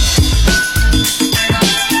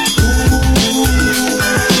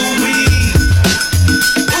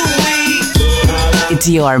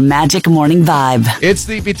to your Magic Morning Vibe. It's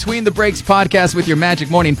the Between the Breaks podcast with your Magic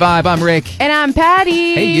Morning Vibe. I'm Rick. And I'm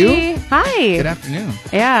Patty. Hey, you. Hi. Good afternoon.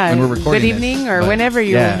 Yeah. When we're recording Good evening this, or whenever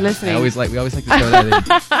you're listening. We always like to throw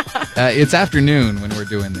that in. It's afternoon when we're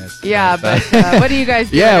doing this. Yeah, but what are you guys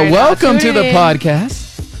doing? Yeah, right welcome now? to the podcast.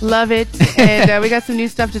 Love it. And we got some new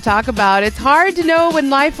stuff to talk about. It's hard to know when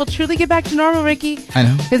life will truly get back to normal, Ricky. I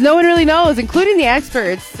know. Because no one really knows, including the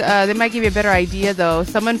experts. They might give you a better idea, though.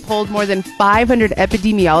 Someone polled more than 500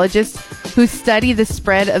 epidemiologists who study the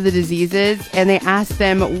spread of the diseases, and they asked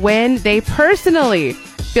them when they personally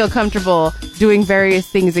feel comfortable doing various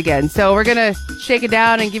things again. So we're going to shake it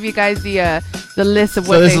down and give you guys the list of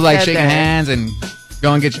what they said. So this is like shaking hands and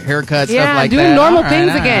go and get your haircut, stuff like doing that. normal things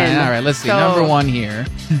again. All right, let's see. Number one here.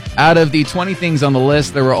 Out of the 20 things on the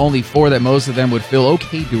list, there were only 4 that most of them would feel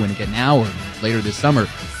okay doing again now or later this summer.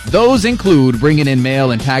 Those include bringing in mail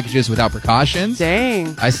and packages without precautions.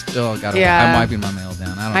 Dang. I still got to Yeah. I'm wiping my mail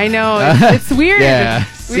down. I know. It's weird. Yeah.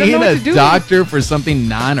 We don't know Seeing what a to do. doctor for something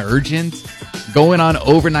non-urgent, going on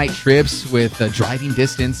overnight trips with driving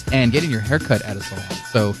distance, and getting your haircut at a salon.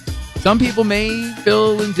 So some people may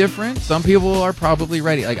feel indifferent. Some people are probably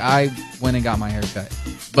ready. Like, I went and got my hair cut.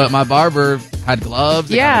 But my barber had gloves.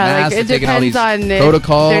 They got a mask, it taking all depends these on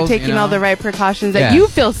protocols. if they're taking all the right precautions that you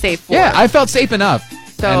feel safe for. Yeah, I felt safe enough.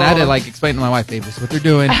 So, and I had to explain to my wife, babe, this is what they're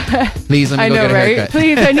doing. Please let me go get a haircut.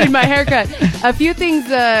 Please, I need my haircut. A few things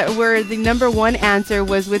where the number one answer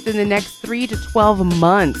was within the next 3 to 12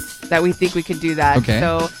 months that we think we could do that. Okay.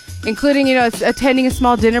 So, including, attending a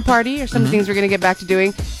small dinner party or some things we're going to get back to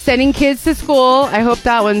doing. Sending kids to school. I hope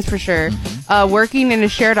that one's for sure. Working in a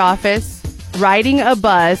shared office. Riding a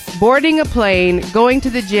bus. Boarding a plane. Going to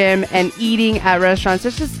the gym. And eating at restaurants.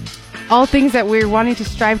 It's just all things that we're wanting to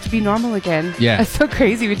strive to be normal again. Yeah. That's so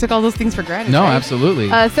crazy. We took all those things for granted. No, right? absolutely.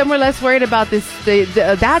 Some were less worried about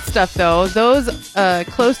that stuff, though. Those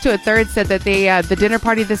close to a third said that the dinner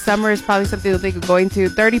party this summer is probably something that they could go into.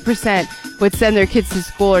 30% would send their kids to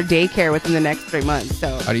school or daycare within the next 3 months.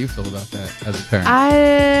 So, how do you feel about that as a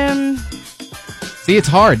parent? See, it's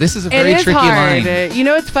hard. This is a very tricky line.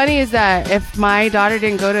 What's funny is that if my daughter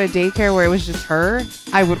didn't go to a daycare where it was just her,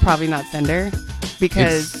 I would probably not send her.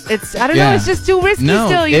 Because it's just too risky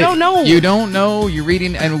still. You don't know. You don't know. You're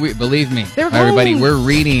reading, and believe me, everybody, we're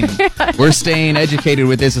reading. We're staying educated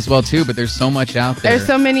with this as well, too, but there's so much out there. There's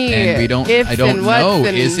so many and I don't know.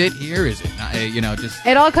 And is it here? Is it not? Just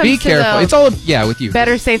it all comes be to careful. It's all, with you.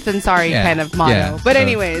 Better safe than sorry kind of motto. Yeah, but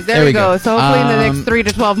anyways, there we go. So hopefully in the next 3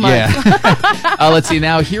 to 12 months. Yeah. Let's see.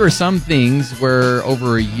 Now, here are some things we're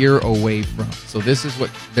over a year away from. So this is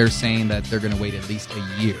what they're saying that they're going to wait at least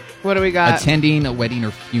a year. What do we got? Attending a wedding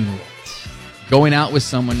or funeral. Going out with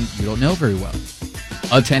someone you don't know very well.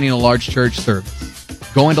 Attending a large church service.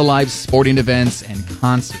 Going to live sporting events and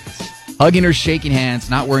concerts. Hugging or shaking hands.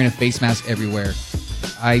 Not wearing a face mask everywhere.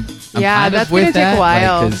 I'm kind that's of with gonna take that, a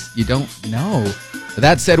while. because you don't know.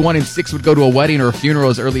 That said, 1 in 6 would go to a wedding or a funeral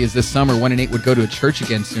as early as this summer. 1 in 8 would go to a church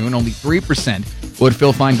again soon. Only 3% would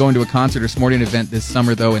feel fine going to a concert or sporting event this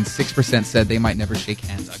summer, though, and 6% said they might never shake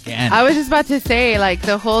hands again. I was just about to say,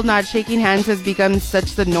 the whole not shaking hands has become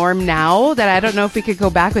such the norm now that I don't know if we could go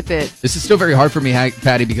back with it. This is still very hard for me,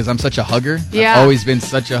 Patty, because I'm such a hugger. Yeah. I've always been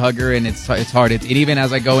such a hugger, and it's hard. And even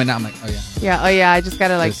as I go in, I'm like, oh, yeah. Yeah, I just got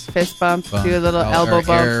to, fist bump, do a little elbow bump.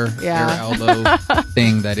 Air elbow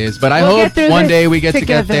thing, that is. But I hope one day we get together.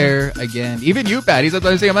 To get there again. Even you, Patty,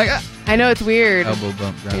 sometimes I'm like, I know, it's weird. Elbow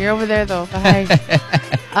bump. Right? You're over there, though. Hi.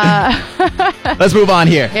 Let's move on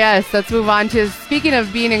here. Yes, let's move on to, speaking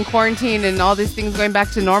of being in quarantine and all these things going back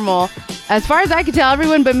to normal, as far as I can tell,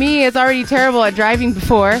 everyone but me is already terrible at driving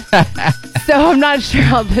before. So I'm not sure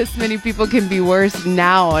how this many people can be worse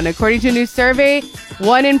now. And according to a new survey,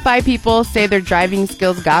 1 in 5 people say their driving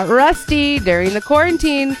skills got rusty during the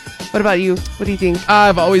quarantine. What about you? What do you think?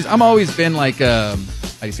 I'm always been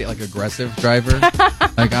how do you say it, aggressive driver?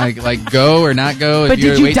 I go or not go but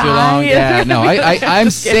if you wait die? too long. Yeah, no, I'm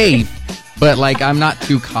safe, but I'm not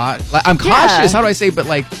too caught. I'm cautious. How do I say? But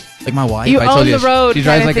my wife, you I own told you, the road. she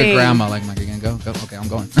drives like thing. a grandma. Like, are you gonna go? Go. Okay, I'm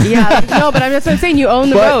going. Yeah, no, but that's what I'm saying. You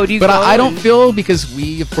own the road. But I don't feel, because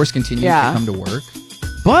we of course continue to come to work.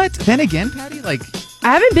 But then again, Patty,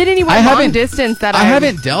 I haven't been anywhere long distance that I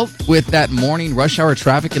haven't dealt with that morning rush hour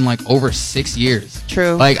traffic in over 6 years.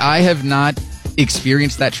 True. I have not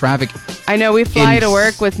experienced that traffic. I know we fly to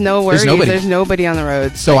work with no worries. There's nobody on the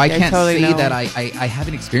road. So I can't say that I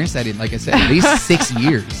haven't experienced that in, like I said, at least 6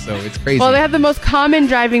 years. So it's crazy. Well, they have the most common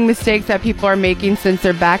driving mistakes that people are making since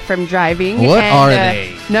they're back from driving. What are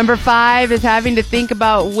they? Number 5 is having to think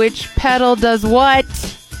about which pedal does what.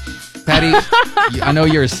 Patty, I know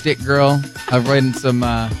you're a stick girl. I've read some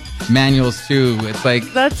manuals too. It's like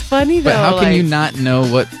that's funny though. But how can you not know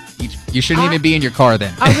what? You shouldn't even be in your car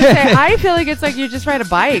then. I was gonna say, I feel like it's like you just ride a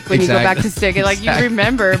bike when you go back to stick it. Like Exactly. you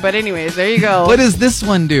remember. But anyways, there you go. What does this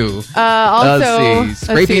one do? Also, let's see.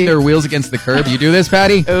 Scraping their wheels against the curb. You do this,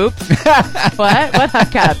 Patty? Oops. What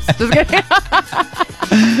hubcaps? Just kidding.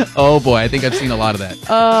 Oh boy, I think I've seen a lot of that.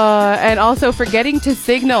 And also forgetting to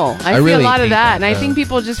signal. I see really a lot of hate that, that, and I though. think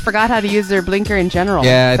people just forgot how to use their blinker in general.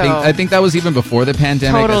 Yeah, So, I think that was even before the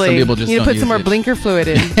pandemic. totally. Some people just you need to don't put some use more it. blinker fluid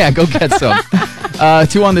in. Yeah, go get some.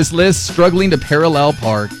 2 on this list: struggling to parallel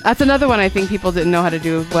park. That's another one I think people didn't know how to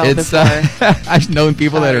do well It's before. I've known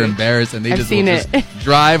people that are Sorry. embarrassed and they I've just seen will it. just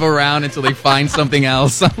drive around until they find something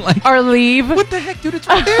else. I'm like, Or leave. what the heck, dude? It's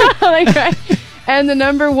right there. Like, right. And the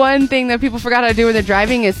number one thing that people forgot how to do when they're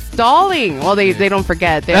driving is stalling. Well, they don't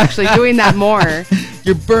forget. They're actually doing that more.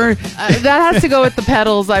 You're burned. That has to go with the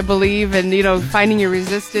pedals, I believe, and, finding your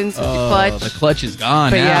resistance with the clutch. The clutch is gone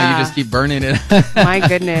But now. yeah. You just keep burning it. My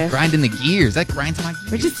goodness. Grinding the gears. That grinds my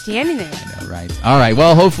gears. We're just standing there. I know, right. All right.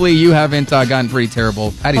 Well, hopefully you haven't gotten pretty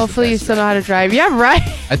terrible. Patty's Hopefully the you best, still know right? how to drive. Yeah, right.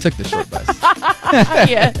 I took the short bus.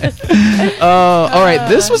 Yes. All right.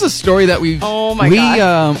 This was a story that Oh, my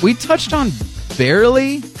gosh. we touched on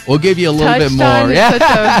barely. We'll give you a little bit Touched more. on is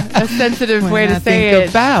Yeah. such a sensitive way When to I say think it.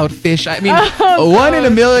 about fish. I mean, Oh, one in a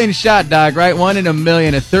gosh. million shot, dog, right? 1 in a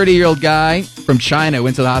million. A 30-year-old guy from China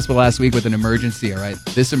went to the hospital last week with an emergency, all right?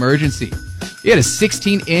 This emergency. He had a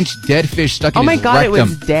 16-inch dead fish stuck in Oh, my his God, rectum. it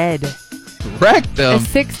was dead. Rectum. A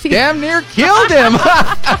 16 Damn near killed him.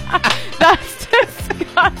 That's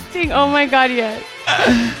disgusting. Oh, my God, yes.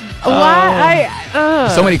 Why?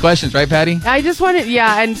 So many questions, right, Patty? I just wanted,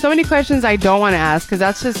 and so many questions I don't want to ask because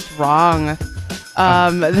that's just wrong.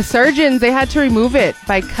 The surgeons, they had to remove it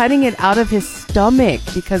by cutting it out of his stomach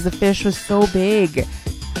because the fish was so big.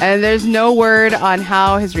 And there's no word on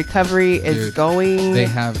how his recovery is Dude, going. They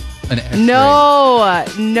have an X-ray. No,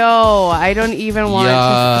 I don't even want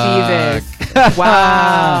to see this.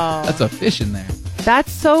 Wow. That's a fish in there.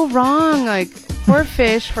 That's so wrong. Like, poor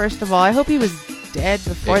fish, first of all. I hope he was dead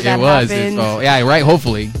before that It was. happened. Oh, yeah, right,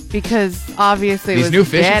 hopefully. Because obviously it These was new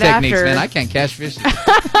fishing dead techniques, after. man, I can't catch fish.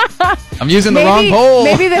 I'm using the wrong pole.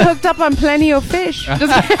 Maybe they hooked up on plenty of fish.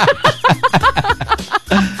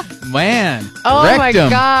 Man. Oh wrecked my him.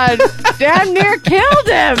 God. Damn near killed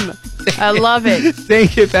him. I love it.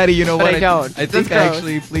 Thank you, Patty. You know But what? I don't. I think That's gross.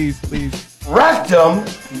 actually, please. Rectum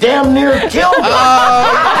damn near killed him.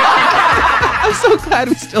 I'm so glad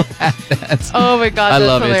we still have that. Oh my God, I that's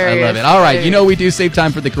love hilarious. it. I love it. All right. Hilarious. You know, we do save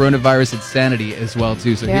time for the coronavirus insanity as well,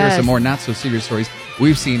 too. So here are Yes. some more not so serious stories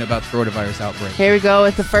we've seen about coronavirus outbreak. Here we go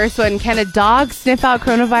with the first one. Can a dog sniff out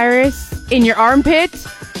coronavirus in your armpit?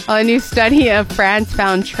 Well, a new study of France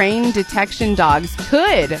found trained detection dogs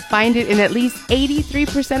could find it in at least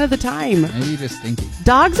 83% of the time. Maybe just stinky.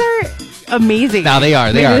 Dogs are amazing. No, they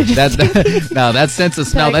are. They Maybe are. they're just stinky. No, that sense of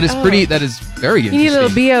smell, Like, that is oh. pretty, that is very You interesting.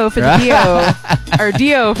 need a little BO for the BO. Or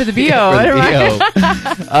DO for the BO. For the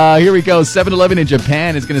Whatever. BO. Here we go. 7-Eleven in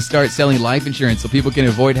Japan is going to start selling life insurance so people can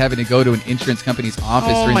avoid having to go to an insurance company's office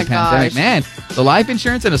Oh during my the pandemic. gosh. Man, the life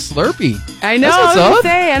insurance and a Slurpee. I know. That's I what's was going to up.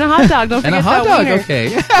 say. And a hot dog. Don't And forget a hot that dog. wiener. Okay.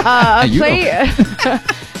 You go.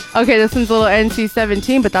 Okay, this one's a little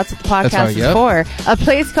NC-17, but that's what the podcast right, is yep. for. A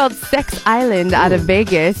place called Sex Island out of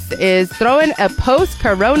Vegas is throwing a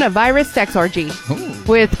post-coronavirus sex orgy Ooh.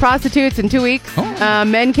 with prostitutes in 2 weeks. Oh.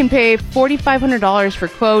 Men can pay $4,500 for,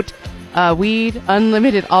 quote, weed,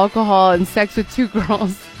 unlimited alcohol, and sex with 2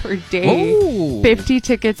 girls per day. Ooh. 50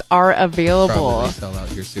 tickets are available. Probably sell out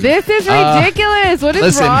here soon. This is ridiculous. What is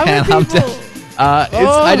Listen, wrong man, with people?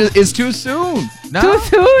 it's too soon. No. Too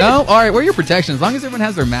soon? No. All right. Wear your protection as long as everyone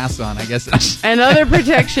has their masks on. I guess. Another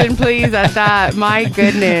protection, please, at that. My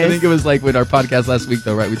goodness. I think it was like with our podcast last week,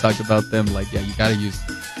 though, right? We talked about them. Like, yeah, you got to use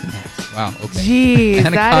the mask. Wow. Okay. Jeez, And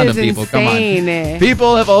a that condom, is people. Come on. insane.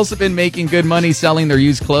 People have also been making good money selling their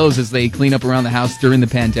used clothes as they clean up around the house during the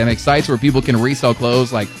pandemic. Sites where people can resell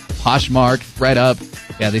clothes like Poshmark,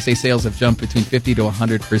 ThredUp. Yeah, they say sales have jumped between 50 to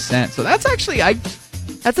 100%. So that's actually,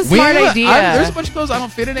 That's a smart idea. There's a bunch of clothes I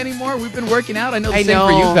don't fit in anymore. We've been working out. I know the I same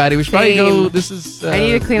for know. you, Patty. We should probably go. Same. This is I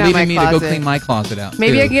need to clean out leaving my me to closet. go clean my closet out.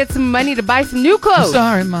 Maybe too. I can get some money to buy some new I'm clothes.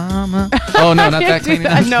 sorry, Mama. Oh no, not that Do cleaning.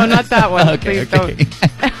 that. No, not that one. Okay, Please okay.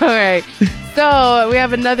 don't. All right. So we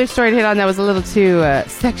have another story to hit on that was a little too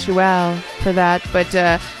sexual for that. But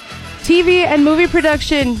TV and movie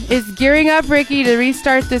production is gearing up, Ricky, to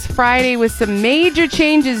restart this Friday with some major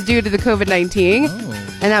changes due to the COVID-19. Oh.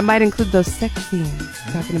 And that might include those sex scenes.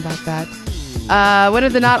 Talking about that. One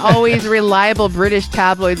of the not always reliable British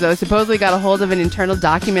tabloids, though, supposedly got a hold of an internal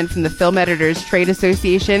document from the Film Editors Trade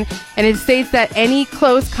Association, and it states that any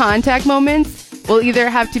close contact moments will either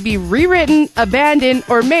have to be rewritten, abandoned,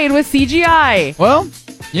 or made with CGI. Well,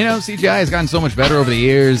 CGI has gotten so much better over the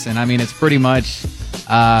years, and I mean, it's pretty much,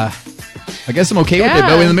 I guess I'm okay with it,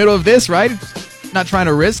 though, in the middle of this, right? Not trying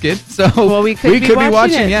to risk it, so we could be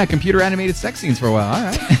watching computer animated sex scenes for a while. All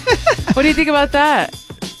right. What do you think about that?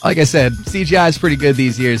 Like I said, CGI is pretty good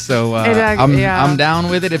these years, so I'm down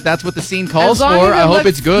with it. If that's what the scene calls for, I hope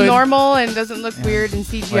it's good. Normal and doesn't look weird in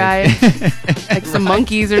CGI, like some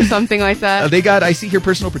monkeys or something like that. I see here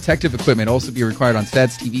personal protective equipment also be required on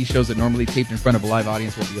sets. TV shows that normally taped in front of a live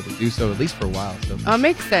audience will be able to do so, at least for a while. So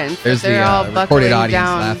makes sense. There's they're all recorded audience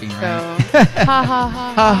down, laughing, so. right? Ha ha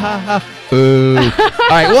ha ha ha ha. Boo. All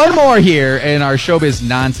right, one more here in our showbiz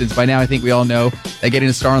nonsense. By now, I think we all know that getting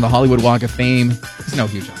a star on the Hollywood Walk of Fame is no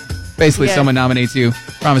huge honor. Basically, someone nominates you,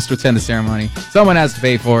 promise to attend the ceremony. Someone has to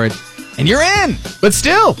pay for it, and you're in. But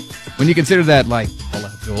still, when you consider that, like, Paula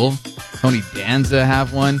Abdul, Tony Danza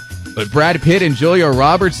have one, but Brad Pitt and Julia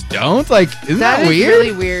Roberts don't? Like, isn't that weird? That is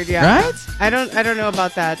really weird, yeah. Right? I don't know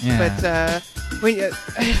about that, but when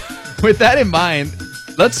with that in mind,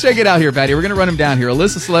 let's check it out here, Patty. We're going to run them down here. A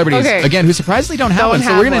list of celebrities, again, who surprisingly don't have one.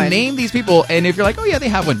 So we're going to name these people, and if you're like, oh, yeah, they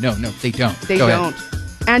have one. No, they don't. They don't.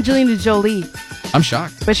 Angelina Jolie. I'm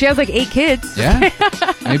shocked. But she has like 8 kids. Yeah.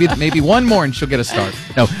 maybe one more and she'll get a star.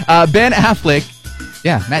 No. Ben Affleck.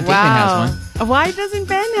 Yeah, Matt Damon has one. Why doesn't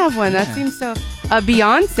Ben have one? That seems so...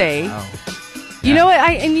 Beyonce. Wow. You know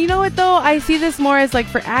what? You know what, though? I see this more as like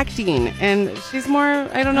for acting. And she's more...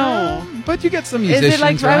 I don't know. But you get some musicians, Is it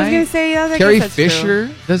like... right? I was going to say... Yeah, Carrie Fisher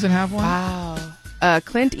doesn't have one. Wow.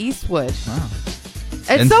 Clint Eastwood. Wow.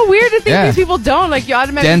 It's so weird to think these people don't. Like, you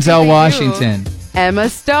automatically Denzel Washington. Emma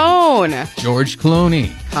Stone. George Clooney.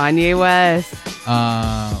 Kanye West.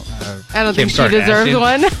 I don't think she deserves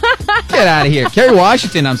one. Get out of here. Kerry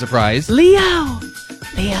Washington, I'm surprised. Leo.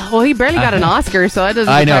 Well, he barely got an Oscar, so that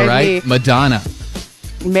doesn't surprise me. I know, right? Madonna.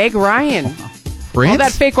 Meg Ryan. Prince? All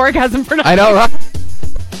that fake orgasm for nothing. I know, right?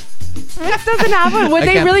 Prince doesn't have one. Would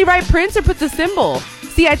they really write Prince or put the symbol?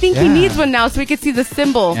 See, I think he needs one now so we could see the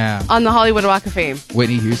symbol on the Hollywood Walk of Fame.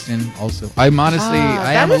 Whitney Houston also. I'm honestly,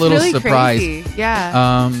 I am a little really surprised. Crazy.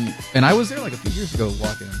 Yeah. And I was there like a few years ago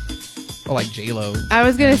walking him. Or like J-Lo. I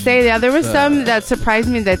was going to say, there was some that surprised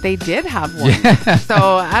me that they did have one. So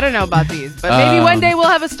I don't know about these. But maybe one day we'll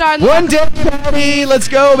have a star. One day, Patty. Let's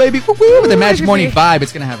go, baby. Woo-woo. With the Magic Morning Vibe,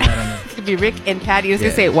 it's going to have that on there. It's going to be Rick and Patty. I was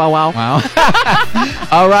going to say, wow.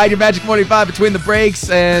 All right, your Magic Morning Vibe between the breaks.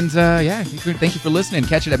 And thank you for listening.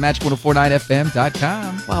 Catch it at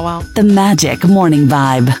magic1049fm.com. Wow. The Magic Morning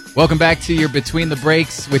Vibe. Welcome back to your Between the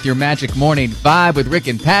Breaks with your Magic Morning Vibe with Rick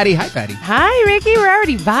and Patty. Hi, Patty. Hi, Ricky. We're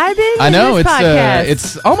already vibing. I know.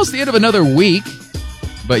 It's almost the end of another week.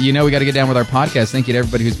 But, we got to get down with our podcast. Thank you to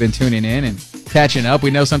everybody who's been tuning in and catching up.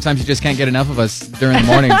 We know sometimes you just can't get enough of us during the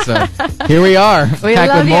morning. So here we are.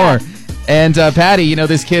 Back with more. And Patty,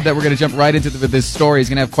 this kid that we're going to jump right into this story is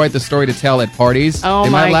going to have quite the story to tell at parties. Oh,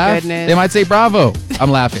 they might laugh. Goodness. They might say bravo.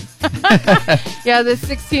 I'm laughing. Yeah, this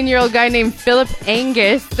 16-year-old guy named Philip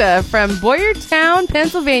Angus from Boyertown,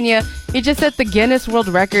 Pennsylvania. He just set the Guinness World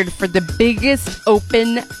Record for the biggest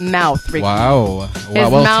open mouth. Ricky. Wow.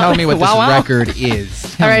 Well, tell me what this record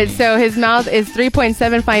is. All right, so his mouth is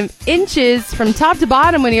 3.75 inches from top to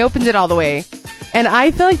bottom when he opens it all the way. And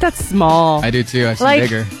I feel like that's small. I do too. I've seen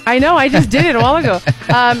bigger. I know. I just did it a while ago.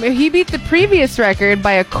 He beat the previous record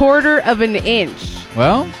by 1/4 of an inch.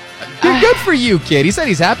 Well, good for you, kid. He said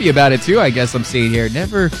he's happy about it too. I guess I'm seeing here.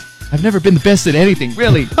 I've never been the best at anything,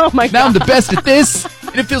 really. Oh my God. Now I'm the best at this,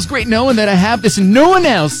 and it feels great knowing that I have this and no one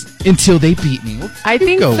else until they beat me. Well, I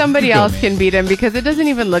think somebody else can beat him because it doesn't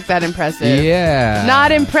even look that impressive. Yeah.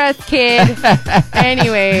 Not impressed, kid.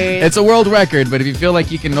 Anyway. It's a world record, but if you feel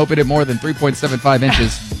like you can open it more than 3.75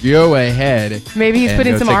 inches, go ahead. Maybe he's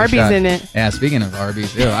putting some Arby's in it. Yeah, speaking of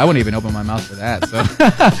Arby's, I wouldn't even open my mouth for that. So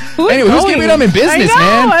anyway, who's keeping them in business,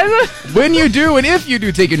 man? When you do, and if you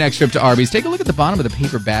do take your next trip to Arby's, take a look at the bottom of the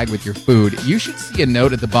paper bag with your food. You should see a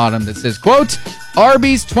note at the bottom that says, quote,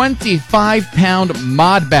 Arby's 25-pound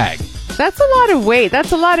mod bag. That's a lot of weight.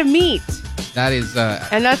 That's a lot of meat. That is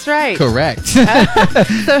and that's right. Correct.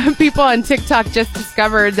 So people on TikTok just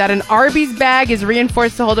discovered that an Arby's bag is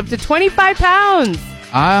reinforced to hold up to 25 pounds.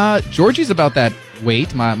 Georgie's about that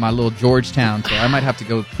weight, my little Georgetown, so I might have to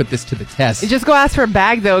go put this to the test. Just go ask for a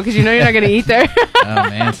bag, though, because you know you're not going to eat there. Oh,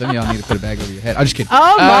 man, some of y'all need to put a bag over your head. I'm just kidding.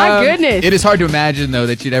 Oh, my goodness. It is hard to imagine, though,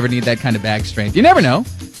 that you'd ever need that kind of bag strength. You never know.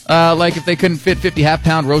 Like if they couldn't fit 50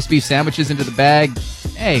 half-pound roast beef sandwiches into the bag,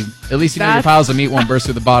 hey, at least you know your piles of meat won't burst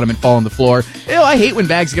through the bottom and fall on the floor. I hate when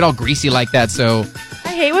bags get all greasy like that, so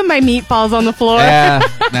I hate when my meat falls on the floor. Yeah,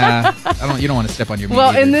 nah. You don't want to step on your meat. Well,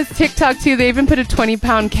 either. in this TikTok too, they even put a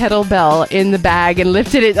 20-pound kettlebell in the bag and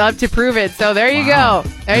lifted it up to prove it. So there you Wow. go.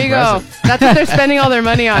 There you Impressive. go. That's what they're spending all their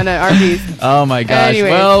money on at Arby's. Oh my gosh.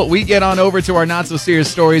 Anyways. Well, we get on over to our not so serious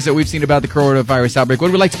stories that we've seen about the coronavirus outbreak. What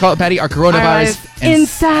do we like to call it, Patty? Our coronavirus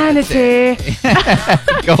Insanity.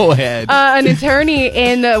 Go ahead. An attorney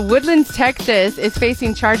in Woodlands, Texas is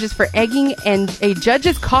facing charges for egging a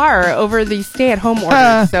judge's car over the stay-at-home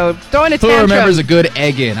order. So throwing a Who tantrum. remembers a good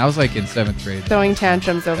egg in? I was like in 7th grade. Throwing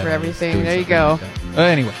tantrums over everything. Doing There you something go. like that.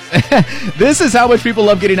 Anyways, this is how much people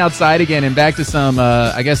love getting outside again and back to some,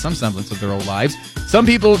 I guess, some semblance of their old lives. Some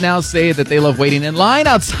people now say that they love waiting in line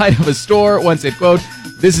outside of a store. One said, quote,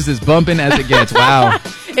 "This is as bumping as it gets." Wow.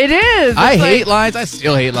 It is. I It's hate lines. I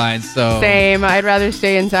still hate lines. So Same. I'd rather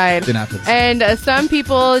stay inside. Then after the same. And some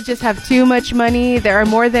people just have too much money. There are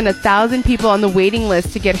more than 1,000 people on the waiting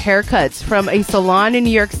list to get haircuts from a salon in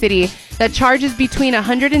New York City that charges between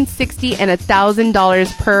 $160 and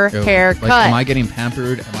 $1,000 per haircut. Like, am I getting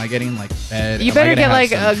pampered? Am I getting like fed? You Am I better gonna get, have like,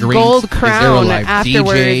 some a drinks? gold Is there a crown live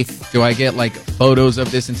afterwards? DJ? Do I get like photos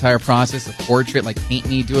of this entire process, a portrait, like paint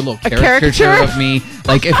me, do a little A caricature caricature? of me?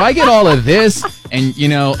 Like if I get all of this and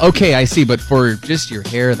okay, I see, but for just your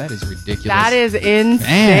hair, that is ridiculous. That is insane.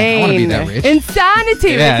 Man, I wanna be that rich.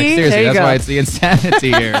 Insanity, Yeah, Ricky. seriously, There you that's go. why it's the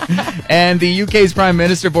insanity here. And the UK's Prime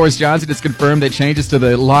Minister, Boris Johnson, has confirmed that changes to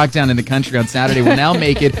the lockdown in the country on Saturday will now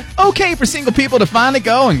make it okay for single people to finally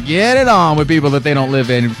go and get it on with people that they don't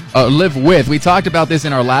live with. We talked about this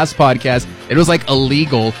in our last podcast. It was like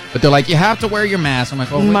illegal, but they're like, you have to wear your mask. I'm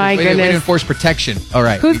like, oh, My way to goodness. enforce protection. All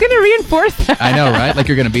right. Who's going to reinforce that? I know, right? Like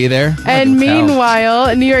you're going to be there. And Like, wow.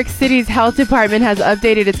 meanwhile, New York City's health department has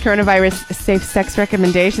updated its coronavirus safe sex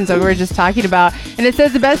recommendations that we were just talking about. And it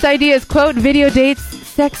says the best idea is, quote, video dates,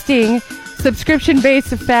 sexting, subscription-based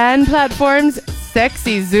fan platforms,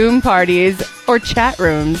 sexy Zoom parties, or chat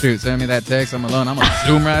rooms. Shoot, send me that text. I'm alone. I'm going to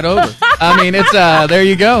zoom right over. I mean, it's, there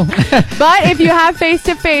you go. But if you have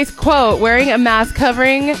face-to-face, quote, wearing a mask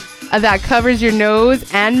covering that covers your nose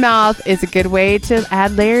and mouth is a good way to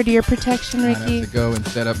add layer to your protection, I have Ricky. to go and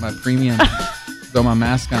set up my premium. Throw my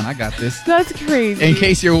mask on. I got this. That's crazy. In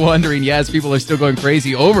case you're wondering, yes, people are still going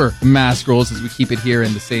crazy over mask rules as we keep it here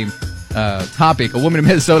in the same topic. A woman in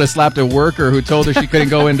Minnesota slapped a worker who told her she couldn't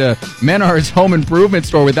go into Menards home improvement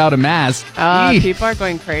store without a mask. Eesh. People are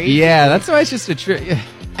going crazy. Yeah, that's why it's just a trick. Yeah.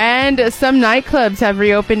 And some nightclubs have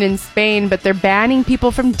reopened in Spain, but they're banning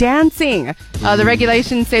people from dancing. The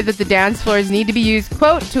regulations say that the dance floors need to be used,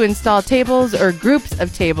 quote, to install tables or groups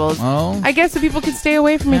of tables. Well, I guess so people can stay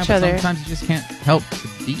away from each but other. sometimes you just can't help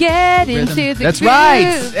the beat. Get the rhythm. into the That's groove,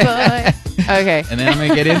 right. boy. Okay. And then I'm going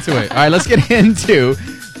to get into it. All right, let's get into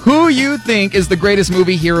who you think is the greatest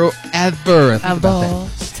movie hero ever. Think Of about that. all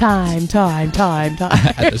time.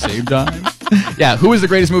 At the same time. Yeah, who is the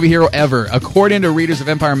greatest movie hero ever? According to readers of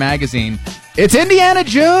Empire Magazine, it's Indiana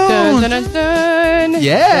Jones. Dun, dun, dun, dun.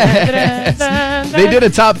 Yes. Dun, dun, dun, dun. They did a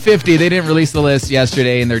top 50. They didn't release the list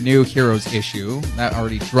yesterday in their new Heroes issue. That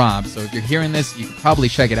already dropped. So if you're hearing this, you can probably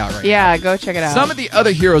check it out right now. Yeah, go check it out. Some of the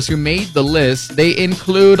other heroes who made the list, they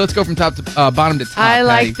include, let's go from top to bottom to top. I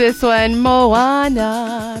like Patty. this one.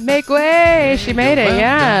 Moana, make way. She made it.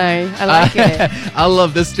 Yeah, I like it. I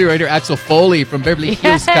love this too right here. Axel Foley from Beverly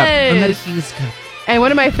Hills Cop. Yes. From Beverly Hills Cop. And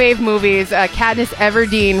one of my fave movies, Katniss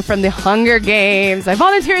Everdeen from The Hunger Games. I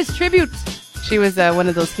volunteer as tribute. She was one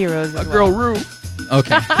of those heroes. A girl Rue.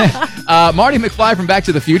 Okay. Marty McFly from Back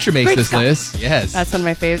to the Future makes Great this stuff. list. Yes. That's one of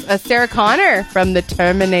my faves. Sarah Connor from The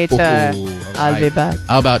Terminator. Ooh, all I'll be right. back.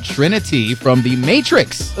 How about Trinity from The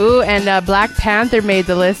Matrix? Ooh, and Black Panther made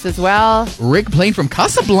the list as well. Rick Blaine from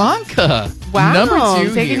Casablanca. Wow, Number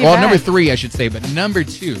 2 taking here. you Well, back. number 3, I should say, but number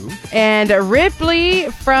 2. And Ripley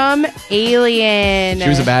from Alien. She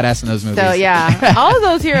was a badass in those movies. So, yeah. All of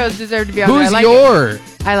those heroes deserve to be on there. I Who's like your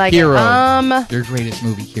I like hero? it. Your greatest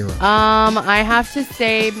movie hero? I have to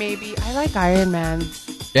say maybe I like Iron Man.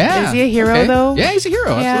 Yeah. Is he a hero, okay. though? Yeah, he's a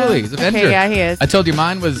hero. Yeah. Absolutely. He's an Avenger. Okay, yeah, he is. I told you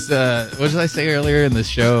mine was, what did I say earlier in the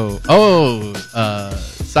show? Oh,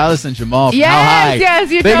 Silas and Jamal from Yes, How High.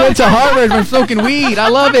 yes, you They know. went to Harvard from smoking weed. I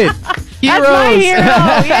love it. Heroes. That's my hero.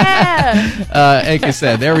 Yeah. Like I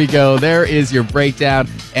said, there we go. There is your breakdown.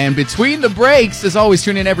 And between the breaks, as always,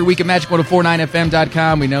 tune in every week at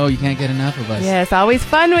magic1049fm.com. We know you can't get enough of us. Yes, always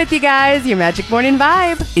fun with you guys. Your Magic Morning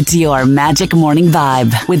Vibe. It's your Magic Morning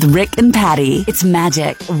Vibe with Rick and Patty. It's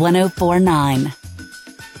Magic 1049.